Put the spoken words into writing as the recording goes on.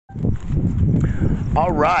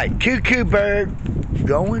All right, cuckoo bird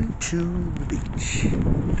going to the beach.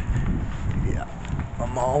 Yeah,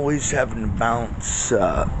 I'm always having to bounce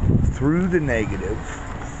through the negative,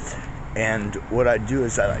 and what I do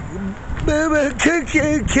is I like, Baba,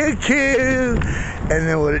 cuckoo, cuckoo, and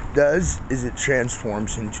then what it does is it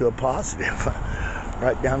transforms into a positive,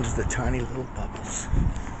 right down to the tiny little bubbles.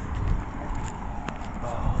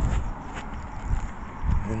 Oh.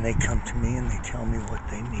 And then they come to me and they tell me what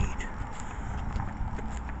they need.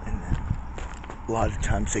 And then a lot of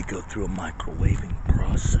times they go through a microwaving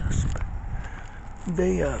process, but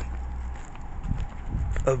they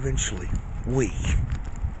eventually,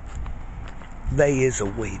 they is a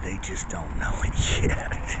we, they just don't know it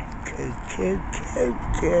yet.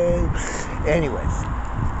 Anyways,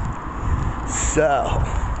 so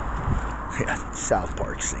yeah, South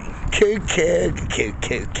Park scene.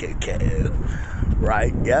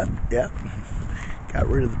 Right? Yep. Got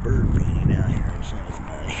rid of the bird beanie down here, so it's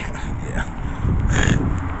nice. Yeah.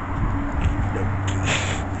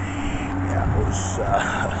 Yeah, it was,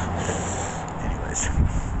 anyways. I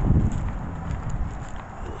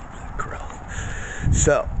love that crow.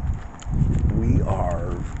 So, we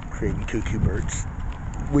are creating cuckoo birds,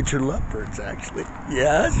 which are lovebirds, actually.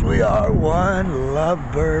 Yes, we are one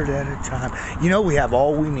lovebird at a time. You know, we have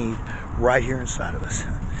all we need right here inside of us.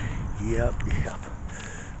 Yep.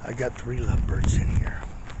 I got 3 lovebirds in here.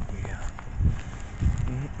 Yeah.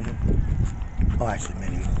 Well, actually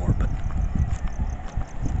many more, but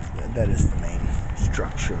that is the main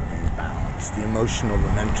structure, the main balance. The emotional,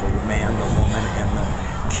 the mental, the man, the woman, and the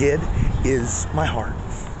kid is my heart.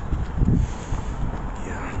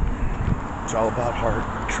 Yeah. It's all about heart,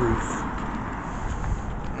 truth.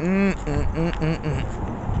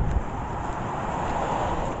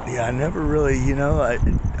 Yeah, I never really,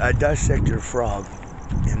 I dissected a frog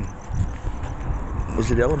in,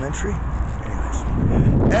 was it elementary? Anyways,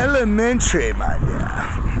 elementary, my dear.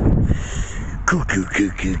 Cuckoo,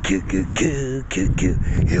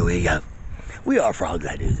 here we go. We are frogs,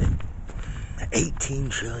 I do think. 18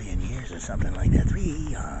 trillion years or something like that. 3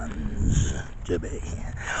 eons to be.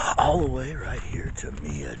 All the way right here to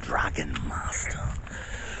me, a dragon master.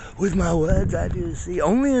 With my words, I do see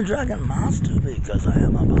only a dragon master because I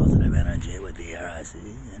am a positive energy with the air I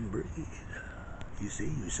see and breathe. You see,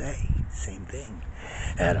 you say, same thing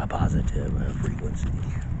at a positive frequency.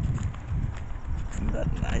 Isn't that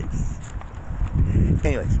nice?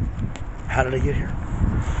 Anyways, how did I get here?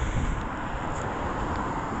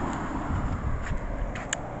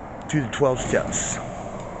 To the 12 steps.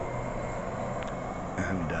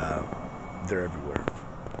 And they're everywhere.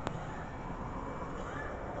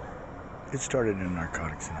 It started in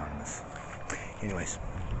Narcotics Anonymous. Anyways,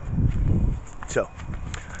 so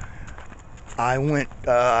I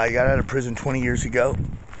got out of prison 20 years ago.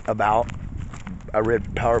 I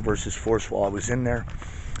read Power versus Force while I was in there.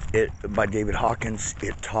 By David Hawkins.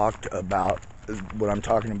 It talked about what I'm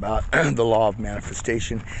talking about, the law of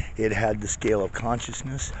manifestation. It had the scale of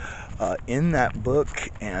consciousness in that book,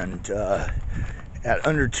 and at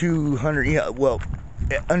under 200, at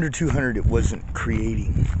under 200, it wasn't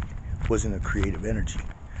a creative energy.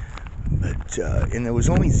 But and there was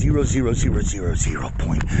only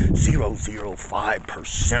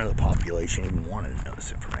 0.005% of the population even wanted to know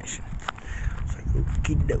this information. It's like,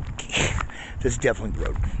 okie dokie. This definitely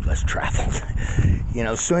road less traveled.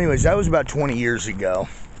 So anyways, that was about 20 years ago.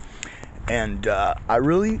 And I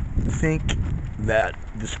really think that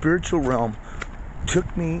the spiritual realm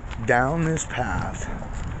took me down this path,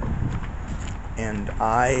 and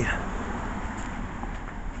I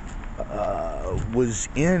was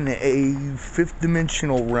in a 5th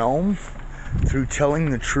dimensional realm through telling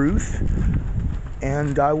the truth,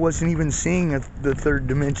 and I wasn't even seeing the 3rd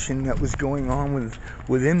dimension that was going on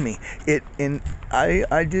within me.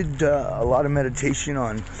 I did a lot of meditation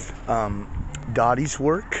on Dottie's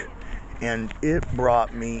work, and it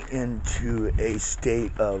brought me into a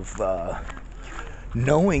state of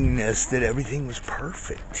knowingness that everything was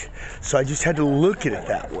perfect. So I just had to look at it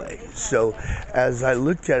that way. So as I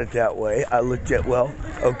looked at it that way, I looked at,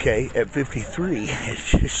 at 53, it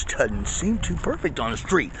just doesn't seem too perfect on the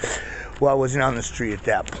street. Well, I wasn't on the street at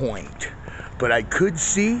that point, but I could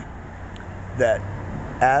see that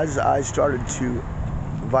as I started to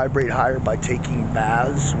vibrate higher by taking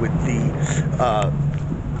baths with the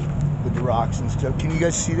rocks and stuff. Can you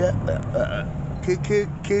guys see that?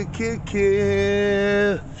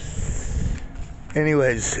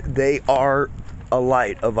 Anyways, they are a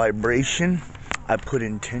light, a vibration. I put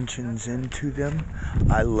intentions into them.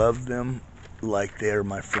 I love them like they're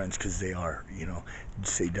my friends, because they are,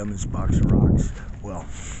 say dumbest box of rocks. Well,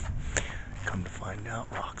 come to find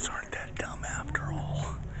out, rocks aren't that dumb after all.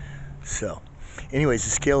 So, anyways, the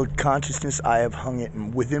scale of consciousness, I have hung it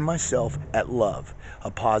within myself at love,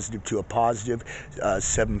 a positive to a positive,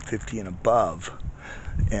 750 and above.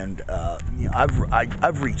 And you know,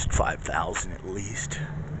 I've reached 5,000 at least.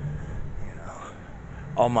 You know,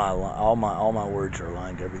 all my words are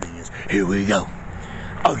aligned. Everything is. Here we go.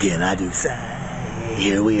 Again, I do say.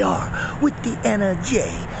 Here we are with the energy.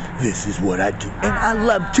 This is what I do, and I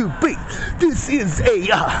love to be. This is a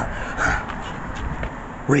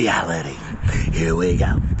reality. Here we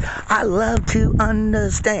go. I love to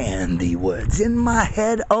understand the words in my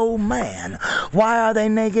head, oh man. Why are they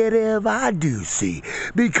negative? I do see.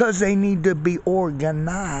 Because they need to be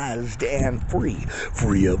organized and free.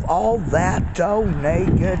 Free of all that, oh,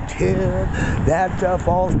 negative. That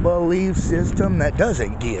false belief system that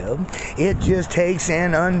doesn't give. It just takes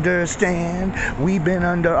and understand. We've been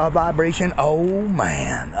under a vibration, oh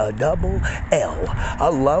man. A double L. A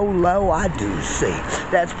low, I do see.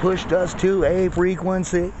 That's pushed us to a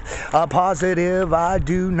frequency, a positive, I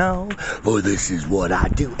do know, for this is what I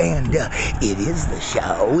do, and it is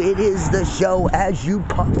the show as you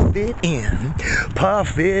puff it in,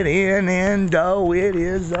 and oh, it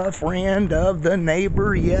is a friend of the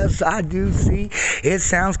neighbor, yes, I do see, it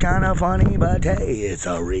sounds kind of funny, but hey, it's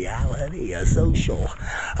a reality, a social,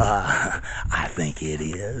 I think it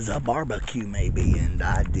is, a barbecue maybe, and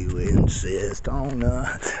I do insist on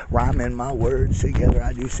rhyming my words together,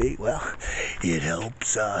 I do see, well, it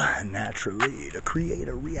helps naturally to create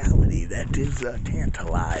a reality that is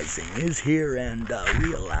tantalizing, is here and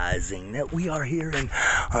realizing that we are here and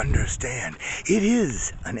understand it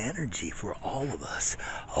is an energy for all of us.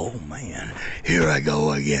 Oh man, here I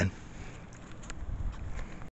go again.